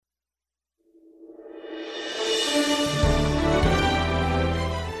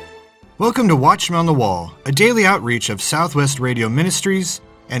Welcome to Watchmen on the Wall, a daily outreach of Southwest Radio Ministries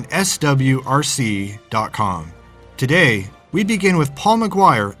and swrc.com. Today, we begin with Paul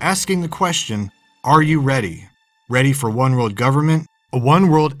McGuire asking the question, are you ready? Ready for one world government, a one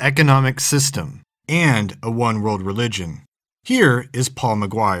world economic system, and a one world religion? Here is Paul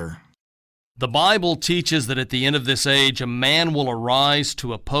McGuire. The Bible teaches that at the end of this age, a man will arise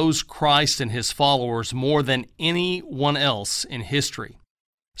to oppose Christ and his followers more than anyone else in history.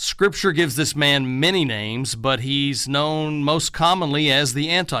 Scripture gives this man many names, but he's known most commonly as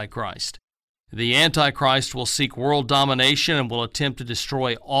the Antichrist. The Antichrist will seek world domination and will attempt to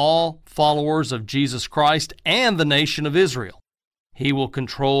destroy all followers of Jesus Christ and the nation of Israel. He will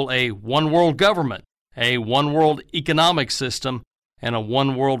control a one-world government, a one-world economic system, and a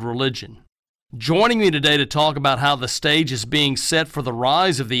one-world religion. Joining me today to talk about how the stage is being set for the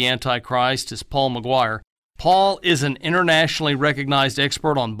rise of the Antichrist is Paul McGuire. Paul is an internationally recognized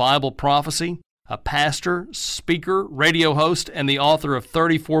expert on Bible prophecy, a pastor, speaker, radio host, and the author of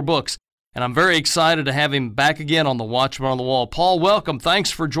 34 books. And I'm very excited to have him back again on the Watchman on the Wall. Paul, welcome. Thanks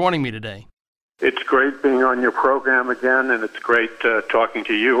for joining me today. It's great being on your program again, and it's great talking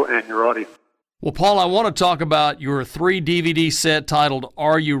to you and your audience. Well, Paul, I want to talk about your 3-DVD set titled,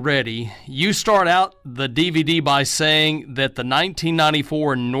 Are You Ready? You start out the DVD by saying that the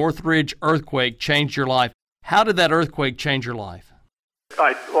 1994 Northridge earthquake changed your life. How did that earthquake change your life?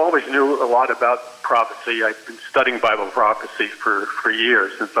 I always knew a lot about prophecy. I've been studying Bible prophecy for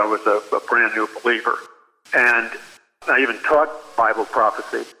years, since I was a brand new believer. And I even taught Bible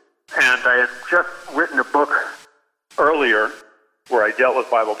prophecy. And I had just written a book earlier where I dealt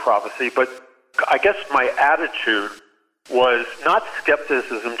with Bible prophecy, but I guess my attitude was not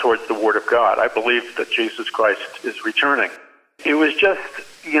skepticism towards the Word of God. I believed that Jesus Christ is returning. It was just,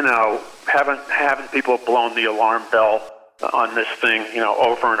 having people blown the alarm bell on this thing,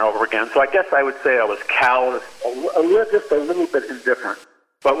 over and over again. So I guess I would say I was callous, just a little bit indifferent.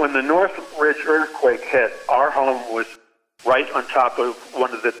 But when the Northridge earthquake hit, our home was right on top of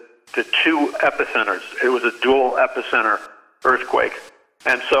one of the two epicenters. It was a dual epicenter earthquake.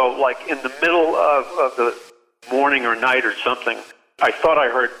 And so, like, in the middle of the morning or night or something, I thought I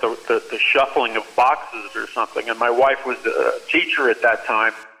heard the shuffling of boxes or something, and my wife was a teacher at that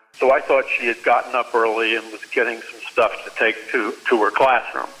time, so I thought she had gotten up early and was getting some stuff to take to her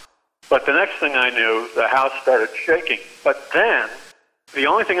classroom. But the next thing I knew, the house started shaking. But then, the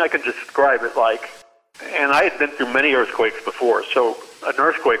only thing I could describe it like, and I had been through many earthquakes before, so an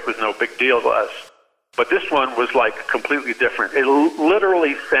earthquake was no big deal to us. But this one was like completely different. It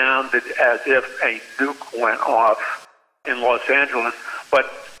literally sounded as if a nuke went off in Los Angeles,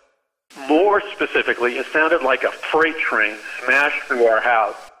 but more specifically, it sounded like a freight train smashed through our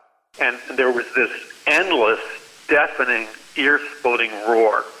house, and there was this endless, deafening, ear-splitting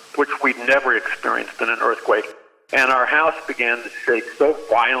roar, which we'd never experienced in an earthquake. And our house began to shake so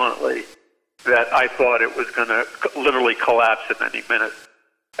violently that I thought it was going to literally collapse at any minute.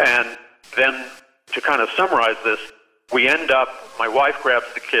 And then, to kind of summarize this, we end up, my wife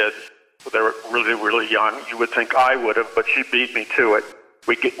grabs the kids. They were really, really young. You would think I would have, but she beat me to it.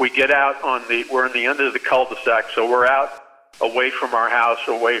 We get out we're in the end of the cul-de-sac, so we're out away from our house,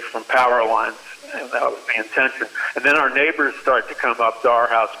 away from power lines, and that was the intention. And then our neighbors start to come up to our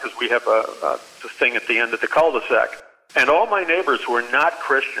house because we have a thing at the end of the cul-de-sac. And all my neighbors were not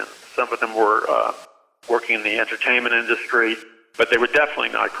Christians. Some of them were working in the entertainment industry, but they were definitely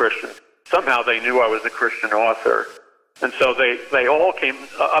not Christians. Somehow they knew I was a Christian author. And so they all came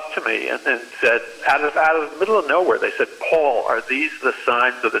up to me and said, out of the middle of nowhere, they said, Paul, are these the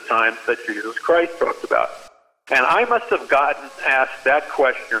signs of the times that Jesus Christ talked about? And I must have gotten asked that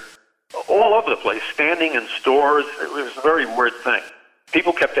question all over the place, standing in stores. It was a very weird thing.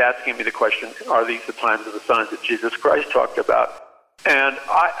 People kept asking me the question, are these the times of the signs that Jesus Christ talked about? And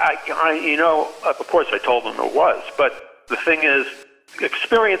I of course I told them it was. But the thing is,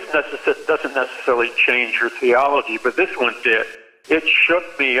 experience doesn't necessarily change your theology, but this one did. It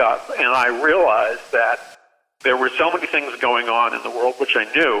shook me up, and I realized that there were so many things going on in the world, which I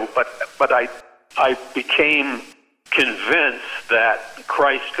knew, but I became convinced that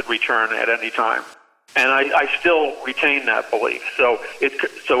Christ could return at any time, and I still retain that belief. So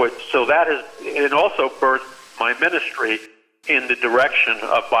that is, it also birthed my ministry in the direction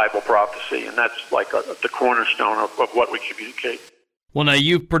of Bible prophecy, and that's like the cornerstone of what we communicate. Well, now,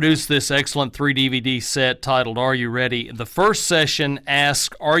 you've produced this excellent 3-DVD set titled, Are You Ready? The first session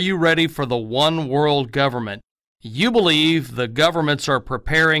asks, are you ready for the one world government? You believe the governments are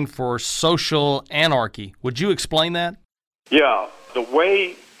preparing for social anarchy. Would you explain that? Yeah.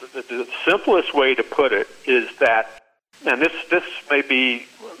 The simplest way to put it is that and this may be,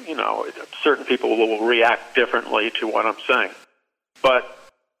 certain people will react differently to what I'm saying. But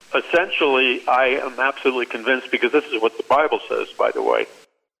essentially, I am absolutely convinced, because this is what the Bible says, by the way,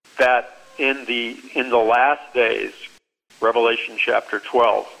 that in the last days, Revelation chapter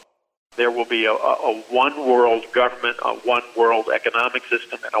 12, there will be a one-world government, a one-world economic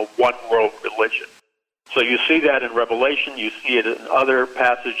system, and a one-world religion. So you see that in Revelation, you see it in other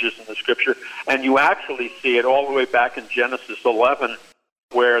passages in the Scripture, and you actually see it all the way back in Genesis 11,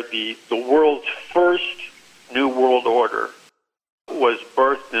 where the world's first New World Order was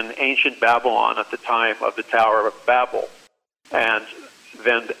birthed in ancient Babylon at the time of the Tower of Babel. And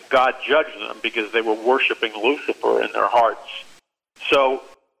then God judged them because they were worshiping Lucifer in their hearts. So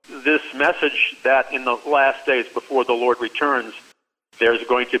this message that in the last days before the Lord returns, there's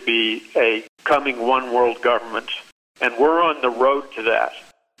going to be a coming one world government, and we're on the road to that.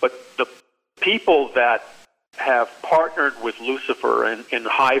 But the people that have partnered with Lucifer in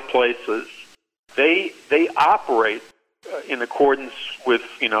high places, they operate in accordance with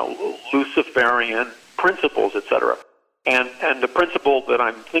Luciferian principles, etc. And the principle that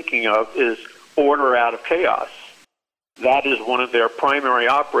I'm thinking of is order out of chaos. That is one of their primary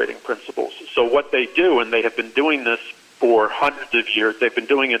operating principles. So what they do, and they have been doing this for hundreds of years, they've been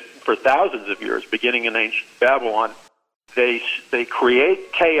doing it for thousands of years, beginning in ancient Babylon, they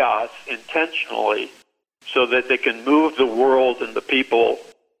create chaos intentionally so that they can move the world and the people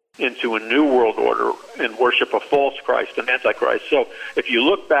into a new world order and worship a false Christ, an Antichrist. So if you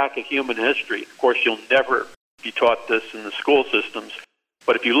look back at human history, of course you'll never be taught this in the school systems,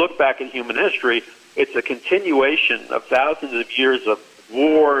 but if you look back at human history, it's a continuation of thousands of years of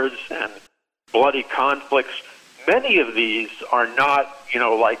wars and bloody conflicts. Many of these are not,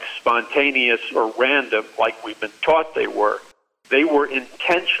 like spontaneous or random like we've been taught they were. They were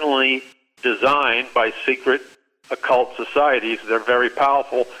intentionally designed by secret occult societies. They're very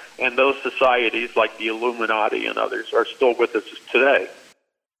powerful, and those societies, like the Illuminati and others, are still with us today.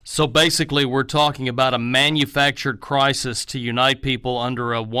 So basically, we're talking about a manufactured crisis to unite people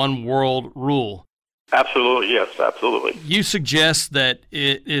under a one-world rule. Absolutely, yes, absolutely. You suggest that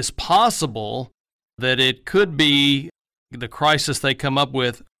it is possible that it could be the crisis they come up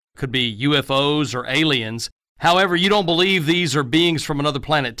with could be UFOs or aliens. However, you don't believe these are beings from another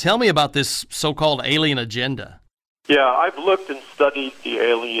planet. Tell me about this so-called alien agenda. Yeah, I've looked and studied the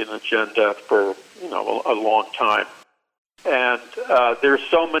alien agenda for, a long time. And there's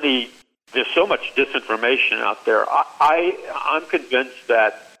so much disinformation out there. I'm convinced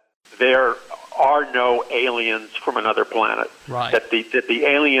that there are no aliens from another planet. Right. That the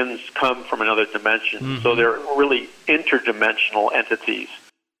aliens come from another dimension. Mm-hmm. So they're really interdimensional entities,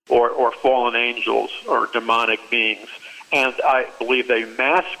 or fallen angels, or demonic beings. And I believe they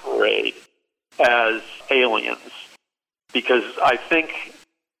masquerade as aliens, because I think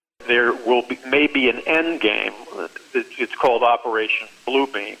there will be maybe an end game. It's called Operation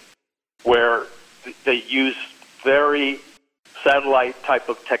Bluebeam, where they use very satellite type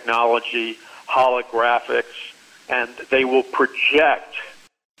of technology, holographics, and they will project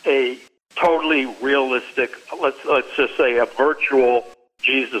a totally realistic, let's just say a virtual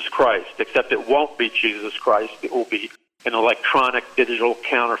Jesus Christ, except it won't be Jesus Christ. It will be an electronic digital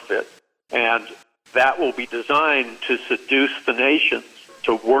counterfeit. And that will be designed to seduce the nations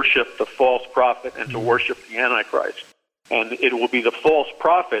to worship the false prophet and to worship the Antichrist. And it will be the false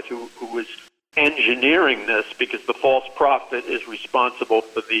prophet who is engineering this, because the false prophet is responsible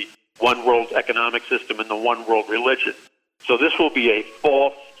for the one world economic system and the one world religion. So this will be a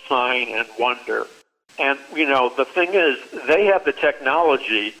false sign and wonder. And, the thing is, they have the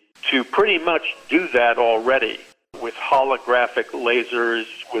technology to pretty much do that already with holographic lasers,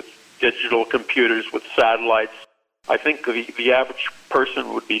 with digital computers, with satellites. I think the average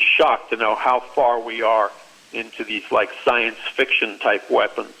person would be shocked to know how far we are into these science fiction type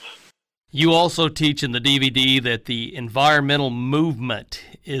weapons. You also teach in the DVD that the environmental movement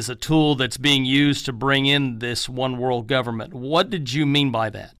is a tool that's being used to bring in this one world government. What did you mean by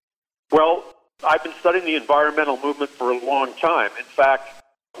that? Well, I've been studying the environmental movement for a long time. In fact,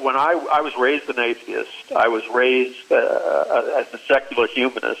 when I was raised an atheist, I was raised as a secular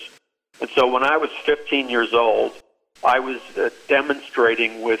humanist. And so when I was 15 years old, I was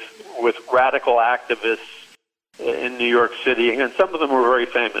demonstrating with radical activists in New York City, and some of them were very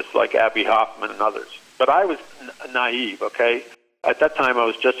famous, like Abbie Hoffman and others. But I was naive, okay? At that time, I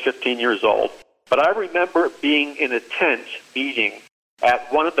was just 15 years old. But I remember being in a tent meeting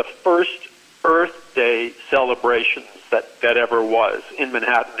at one of the first Earth Day celebrations that ever was in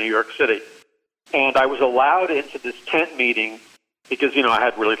Manhattan, New York City. And I was allowed into this tent meeting because, I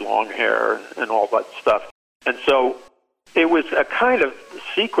had really long hair and all that stuff. And so it was a kind of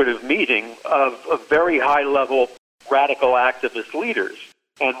secretive meeting of very high-level radical activist leaders.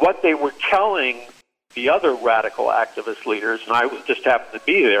 And what they were telling the other radical activist leaders, and I just happened to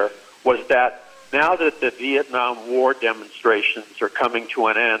be there, was that now that the Vietnam War demonstrations are coming to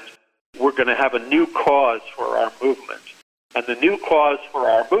an end, we're going to have a new cause for our movement. And the new cause for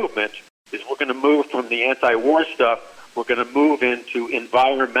our movement is we're going to move from the anti-war stuff, we're going to move into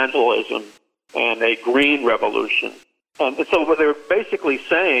environmentalism and a green revolution. And so what they were basically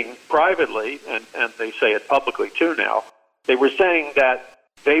saying privately, and they say it publicly too now, they were saying that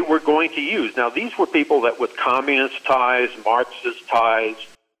they were going to use, now these were people that with communist ties, Marxist ties,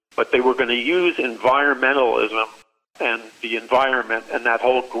 but they were going to use environmentalism and the environment and that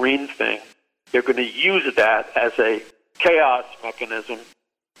whole green thing. They're going to use that as a chaos mechanism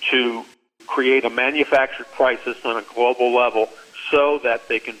to create a manufactured crisis on a global level so that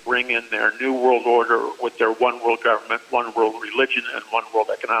they can bring in their new world order with their one world government, one world religion, and one world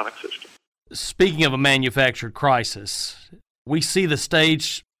economic system. Speaking of a manufactured crisis, we see the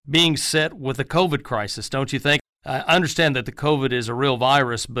stage being set with the COVID crisis, don't you think? I understand that the COVID is a real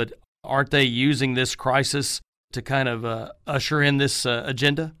virus, but aren't they using this crisis to kind of usher in this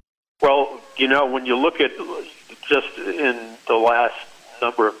agenda? Well, when you look at just in the last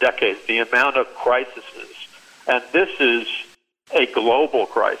number of decades, the amount of crises, and this is a global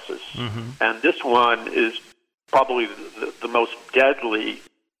crisis, and this one is probably the most deadly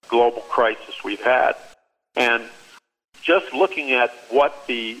global crisis we've had. And just looking at what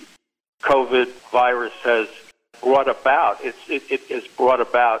the COVID virus has brought about, it has brought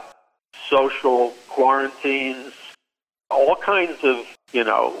about social quarantines, all kinds of,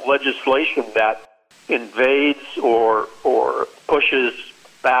 legislation that invades or pushes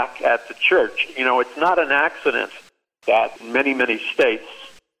back at the church. It's not an accident that many, many states,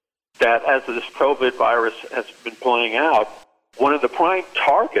 that as this COVID virus has been playing out, one of the prime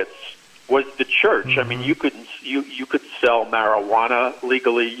targets was the church. I mean, you could sell marijuana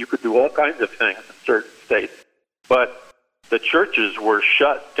legally, you could do all kinds of things in certain states, but the churches were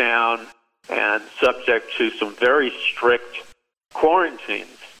shut down and subject to some very strict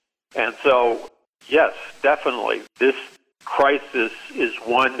quarantines. And so, yes, definitely, this crisis is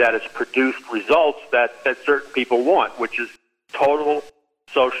one that has produced results that certain people want, which is total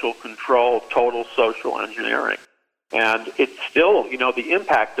social control, total social engineering. And it's still, the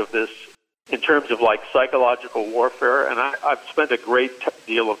impact of this in terms of like psychological warfare, and I've spent a great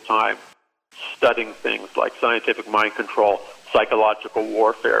deal of time studying things like scientific mind control, psychological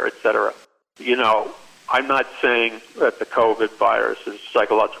warfare, etc. I'm not saying that the COVID virus is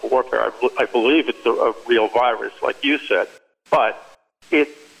psychological warfare. I believe it's a real virus, like you said. But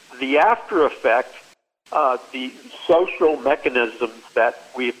the after effect, the social mechanisms that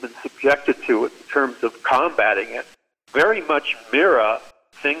we've been subjected to in terms of combating it, very much mirror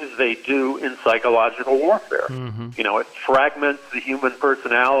things they do in psychological warfare. It fragments the human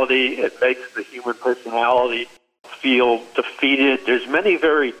personality. It makes the human personality feel defeated. There's many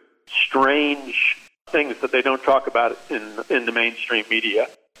very strange things that they don't talk about in the mainstream media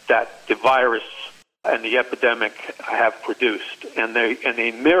that the virus and the epidemic have produced, and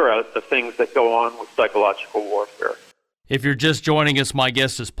they mirror the things that go on with psychological warfare. If you're just joining us, my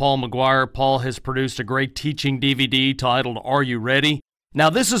guest is Paul McGuire. Paul has produced a great teaching DVD titled Are You Ready? Now,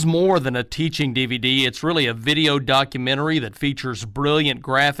 this is more than a teaching DVD. It's really a video documentary that features brilliant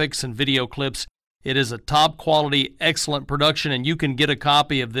graphics and video clips. It is a top-quality, excellent production, and you can get a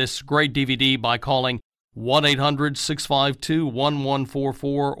copy of this great DVD by calling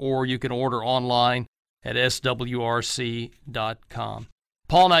 1-800-652-1144, or you can order online at swrc.com.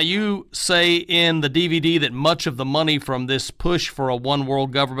 Paul, now you say in the DVD that much of the money from this push for a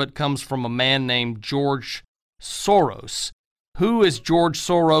one-world government comes from a man named George Soros. Who is George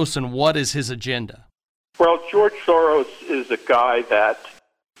Soros, and what is his agenda? Well, George Soros is a guy that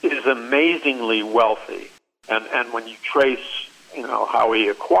is amazingly wealthy, and when you trace, how he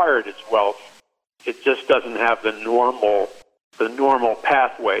acquired his wealth, it just doesn't have the normal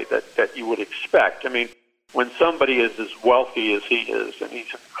pathway that you would expect. I mean, when somebody is as wealthy as he is, and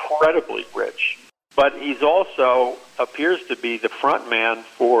he's incredibly rich, but he's also appears to be the front man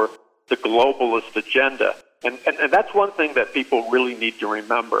for the globalist agenda. And that's one thing that people really need to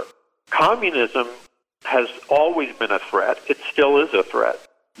remember. Communism has always been a threat. It still is a threat.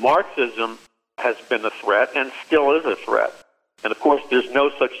 Marxism has been a threat and still is a threat. And of course, there's no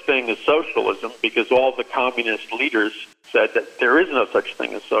such thing as socialism because all the communist leaders said that there is no such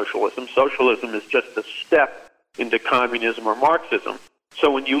thing as socialism. Socialism is just a step into communism or Marxism. So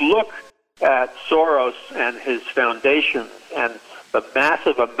when you look at Soros and his foundations and the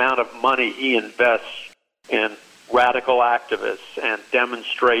massive amount of money he invests in radical activists and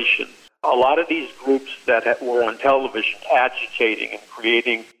demonstrations. A lot of these groups that were on television agitating and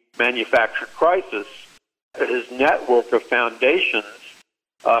creating manufactured crisis, his network of foundations,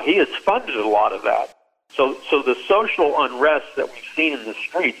 he has funded a lot of that. So the social unrest that we've seen in the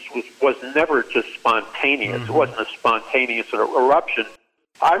streets was never just spontaneous. It wasn't a spontaneous eruption.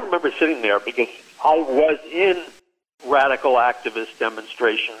 I remember sitting there because I was in radical activist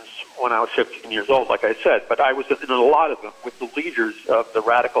demonstrations when I was 15 years old, like I said, but I was in a lot of them with the leaders of the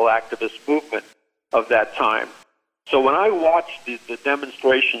radical activist movement of that time. So when I watched the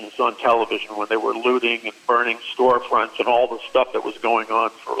demonstrations on television when they were looting and burning storefronts and all the stuff that was going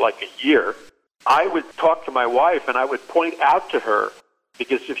on for like a year, I would talk to my wife and I would point out to her,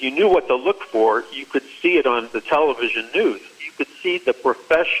 because if you knew what to look for, you could see it on the television news. You could see the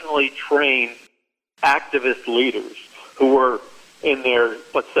professionally trained activist leaders who were in their,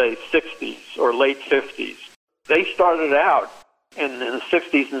 let's say, 60s or late 50s. They started out in the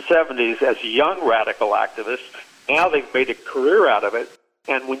 60s and 70s as young radical activists. Now they've made a career out of it.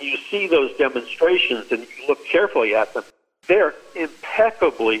 And when you see those demonstrations and you look carefully at them, they're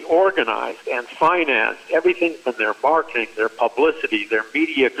impeccably organized and financed, everything from their marketing, their publicity, their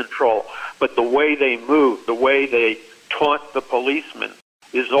media control. But the way they move, the way they taunt the policemen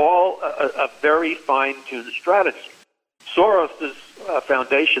is all a very fine-tuned strategy. Soros'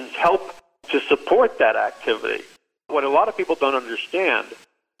 foundations help to support that activity. What a lot of people don't understand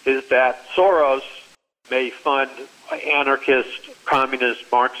is that Soros may fund anarchist, communist,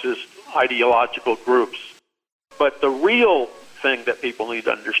 Marxist ideological groups. But the real thing that people need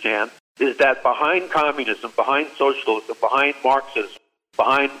to understand is that behind communism, behind socialism, behind Marxism,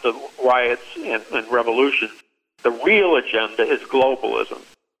 behind the riots and revolutions, the real agenda is globalism.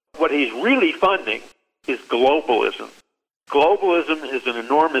 What he's really funding is globalism. Globalism is an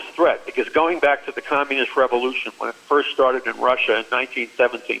enormous threat because going back to the communist revolution when it first started in Russia in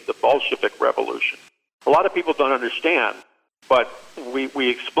 1917, the Bolshevik Revolution, a lot of people don't understand, but we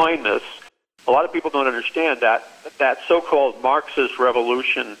explain this. A lot of people don't understand that so-called Marxist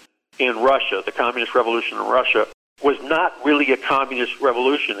revolution in Russia, the communist revolution in Russia, was not really a communist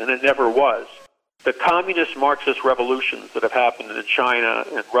revolution, and it never was. The communist Marxist revolutions that have happened in China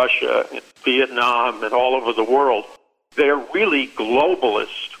and Russia and Vietnam and all over the world, they're really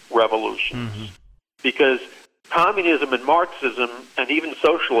globalist revolutions because communism and Marxism and even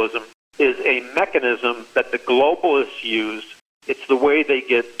socialism is a mechanism that the globalists use. It's the way they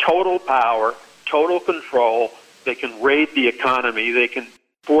get total power, total control. They can raid the economy. They can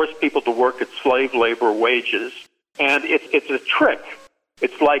force people to work at slave labor wages. And it's a trick.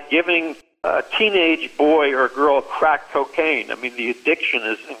 It's like giving a teenage boy or girl crack cocaine. I mean, the addiction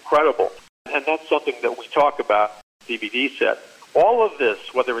is incredible. And that's something that we talk about, DVD set. All of this,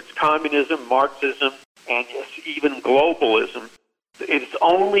 whether it's communism, Marxism, and even globalism, it's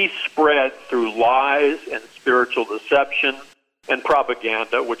only spread through lies and spiritual deception and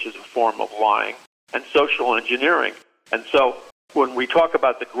propaganda, which is a form of lying, and social engineering. And so when we talk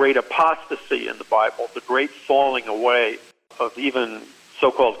about the great apostasy in the Bible, the great falling away of even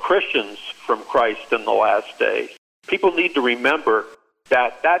so-called Christians from Christ in the last days, people need to remember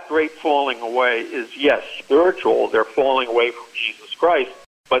that that great falling away is, yes, spiritual. They're falling away from Jesus Christ.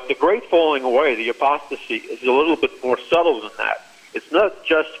 But the great falling away, the apostasy, is a little bit more subtle than that. It's not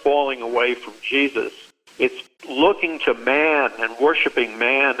just falling away from Jesus. It's looking to man and worshiping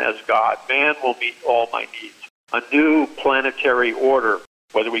man as God. Man will meet all my needs. A new planetary order,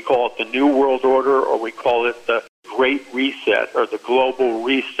 whether we call it the New World Order or we call it the Great Reset or the Global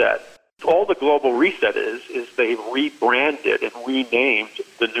Reset. All the Global Reset is they've rebranded and renamed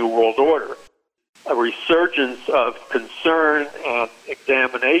the New World Order. A resurgence of concern and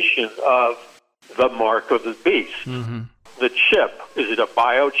examination of the mark of the beast. The chip, is it a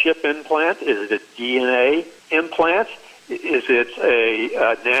biochip implant? Is it a DNA implant? Is it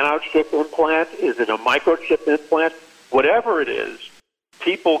a nanochip implant? Is it a microchip implant? Whatever it is,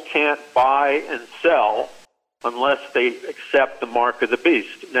 people can't buy and sell unless they accept the mark of the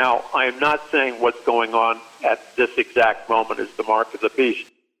beast. Now, I am not saying what's going on at this exact moment is the mark of the beast,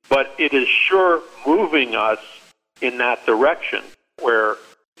 but it is sure moving us in that direction where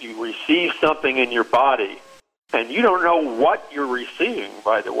you receive something in your body and you don't know what you're receiving,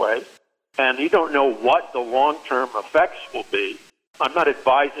 by the way, and you don't know what the long-term effects will be. I'm not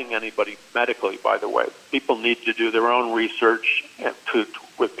advising anybody medically, by the way. People need to do their own research and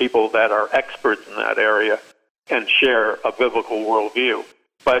with people that are experts in that area and share a biblical worldview.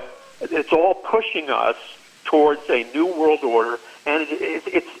 But it's all pushing us towards a new world order, and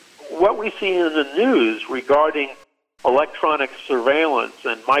it's what we see in the news regarding electronic surveillance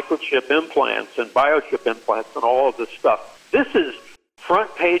and microchip implants and biochip implants and all of this stuff. This is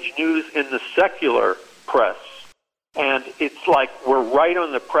front page news in the secular press. And it's like we're right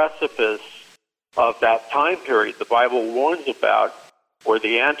on the precipice of that time period the Bible warns about, where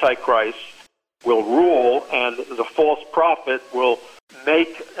the Antichrist will rule and the false prophet will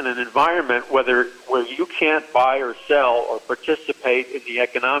make an environment where you can't buy or sell or participate in the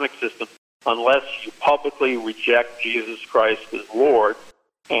economic system unless you publicly reject Jesus Christ as Lord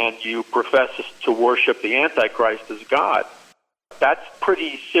and you profess to worship the Antichrist as God. That's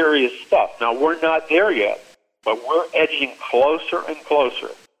pretty serious stuff. Now, we're not there yet, but we're edging closer and closer.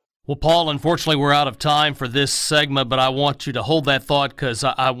 Well, Paul, unfortunately, we're out of time for this segment, but I want you to hold that thought because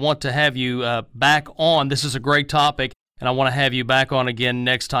I want to have you back on. This is a great topic, and I want to have you back on again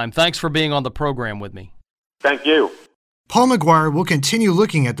next time. Thanks for being on the program with me. Thank you. Paul McGuire will continue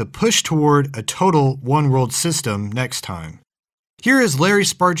looking at the push toward a total one-world system next time. Here is Larry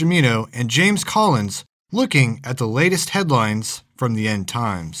Spargimino and James Collins looking at the latest headlines from the end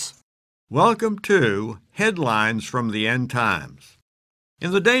times. Welcome to Headlines from the End Times.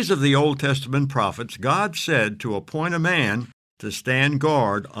 In the days of the Old Testament prophets, God said to appoint a man to stand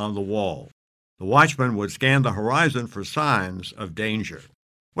guard on the wall. The watchman would scan the horizon for signs of danger.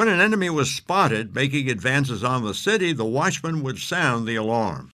 When an enemy was spotted making advances on the city, the watchman would sound the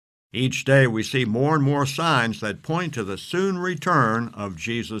alarm. Each day we see more and more signs that point to the soon return of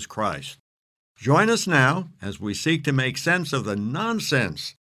Jesus Christ. Join us now as we seek to make sense of the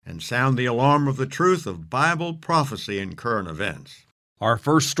nonsense and sound the alarm of the truth of Bible prophecy and current events. Our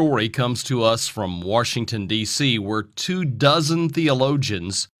first story comes to us from Washington, D.C., where 24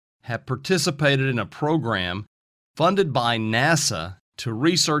 theologians have participated in a program funded by NASA to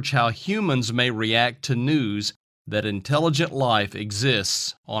research how humans may react to news that intelligent life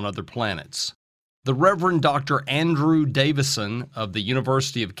exists on other planets. The Reverend Dr. Andrew Davison of the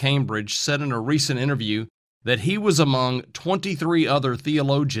University of Cambridge said in a recent interview that he was among 23 other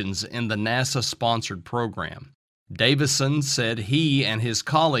theologians in the NASA-sponsored program. Davison said he and his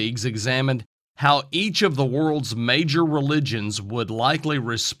colleagues examined how each of the world's major religions would likely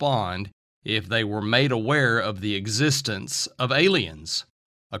respond if they were made aware of the existence of aliens.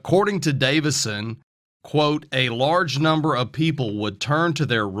 According to Davison, quote, a large number of people would turn to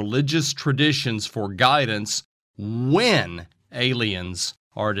their religious traditions for guidance when aliens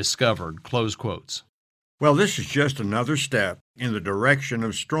are discovered, close quotes. Well, this is just another step in the direction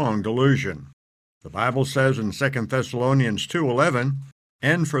of strong delusion. The Bible says in 2 Thessalonians 2:11,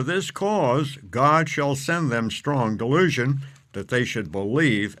 and for this cause God shall send them strong delusion, that they should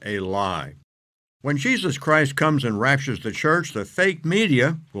believe a lie. When Jesus Christ comes and raptures the church, the fake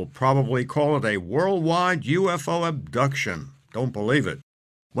media will probably call it a worldwide UFO abduction. Don't believe it.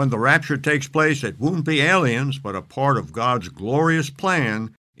 When the rapture takes place, it won't be aliens, but a part of God's glorious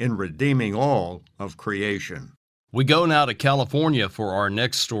plan in redeeming all of creation. We go now to California for our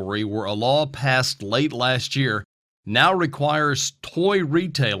next story, where a law passed late last year now requires toy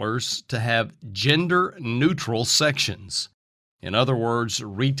retailers to have gender-neutral sections. In other words,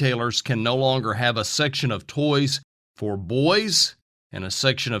 retailers can no longer have a section of toys for boys and a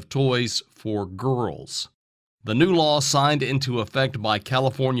section of toys for girls. The new law, signed into effect by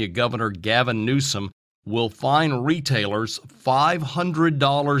California Governor Gavin Newsom, will fine retailers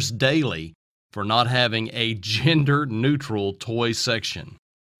 $500 daily for not having a gender-neutral toy section.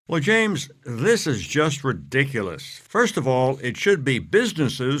 Well, James, this is just ridiculous. First of all, it should be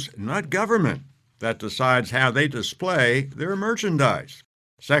businesses, not government, that decides how they display their merchandise.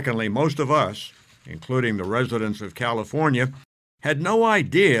 Secondly, most of us, including the residents of California, had no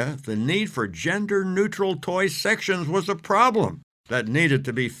idea the need for gender-neutral toy sections was a problem that needed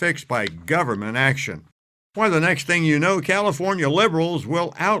to be fixed by government action. Why, the next thing you know, California liberals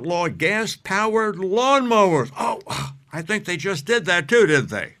will outlaw gas-powered lawnmowers. Oh, I think they just did that too, didn't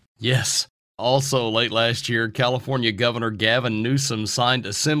they? Yes. Also, late last year, California Governor Gavin Newsom signed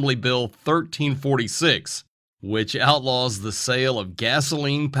Assembly Bill 1346, which outlaws the sale of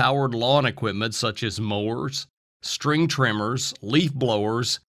gasoline-powered lawn equipment such as mowers, string trimmers, leaf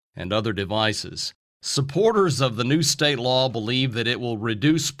blowers, and other devices. Supporters of the new state law believe that it will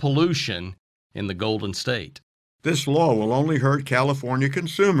reduce pollution in the Golden State. This law will only hurt California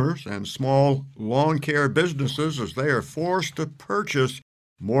consumers and small lawn care businesses as they are forced to purchase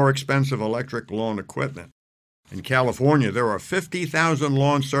more expensive electric lawn equipment. In California, there are 50,000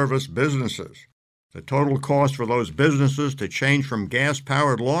 lawn service businesses. The total cost for those businesses to change from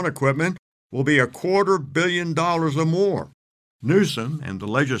gas-powered lawn equipment will be $250 million or more. Newsom and the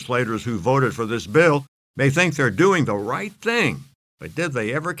legislators who voted for this bill may think they're doing the right thing, But did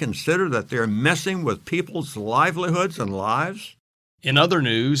they ever consider that they're messing with people's livelihoods and lives? In other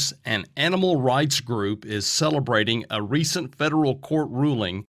news, an animal rights group is celebrating a recent federal court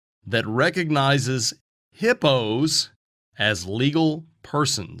ruling that recognizes hippos as legal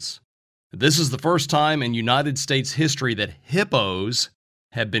persons. This is the first time in United States history that hippos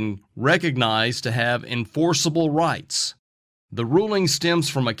have been recognized to have enforceable rights. The ruling stems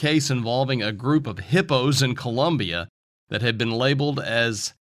from a case involving a group of hippos in Colombia that had been labeled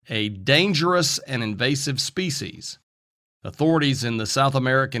as a dangerous and invasive species. Authorities in the South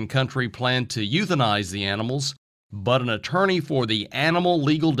American country plan to euthanize the animals, but an attorney for the Animal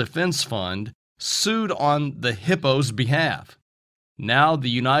Legal Defense Fund sued on the hippos' behalf. Now the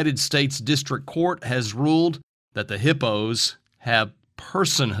United States District Court has ruled that the hippos have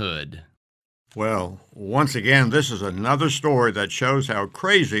personhood. Well, once again, this is another story that shows how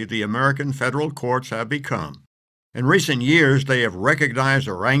crazy the American federal courts have become. In recent years, they have recognized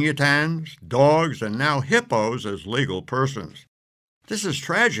orangutans, dogs, and now hippos as legal persons. This is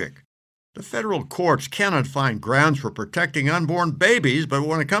tragic. The federal courts cannot find grounds for protecting unborn babies, but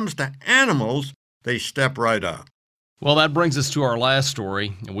when it comes to animals, they step right up. Well, that brings us to our last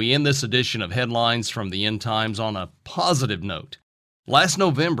story. We end this edition of Headlines from the End Times on a positive note. Last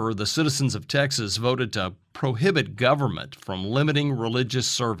November, the citizens of Texas voted to prohibit government from limiting religious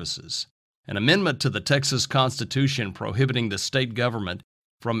services. An amendment to the Texas Constitution prohibiting the state government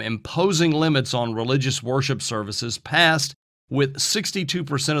from imposing limits on religious worship services passed with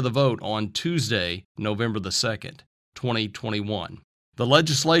 62% of the vote on Tuesday, November the 2nd, 2021. The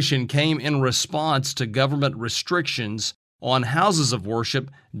legislation came in response to government restrictions on houses of worship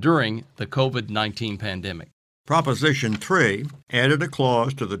during the COVID-19 pandemic. Proposition 3 added a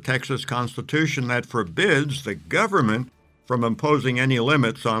clause to the Texas Constitution that forbids the government from imposing any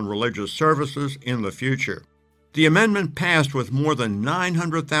limits on religious services in the future. The amendment passed with more than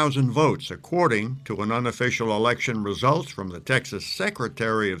 900,000 votes, according to an unofficial election results from the Texas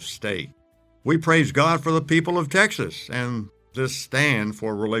Secretary of State. We praise God for the people of Texas and this stand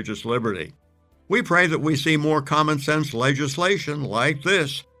for religious liberty. We pray that we see more common sense legislation like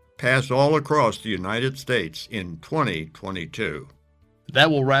this pass all across the United States in 2022. That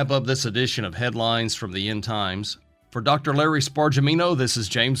will wrap up this edition of Headlines from the End Times. For Dr. Larry Spargimino, this is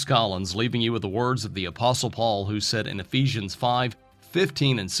James Collins, leaving you with the words of the Apostle Paul, who said in Ephesians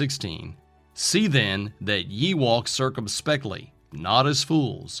 5:15 and 16, "See then that ye walk circumspectly, not as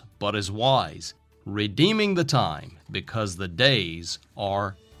fools, but as wise, redeeming the time, because the days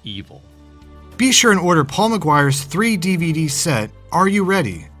are evil." Be sure and order Paul McGuire's 3-DVD set, Are You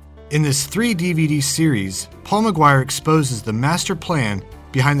Ready? In this 3-DVD series, Paul McGuire exposes the master plan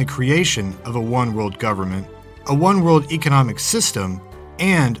behind the creation of a one-world government, a one-world economic system,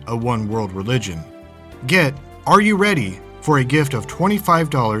 and a one-world religion. Get Are You Ready for a gift of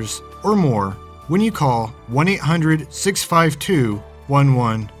 $25 or more when you call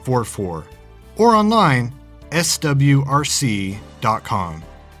 1-800-652-1144 or online swrc.com.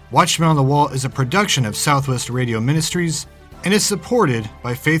 Watchmen on the Wall is a production of Southwest Radio Ministries and is supported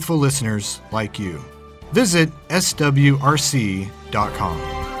by faithful listeners like you. Visit swrc.com.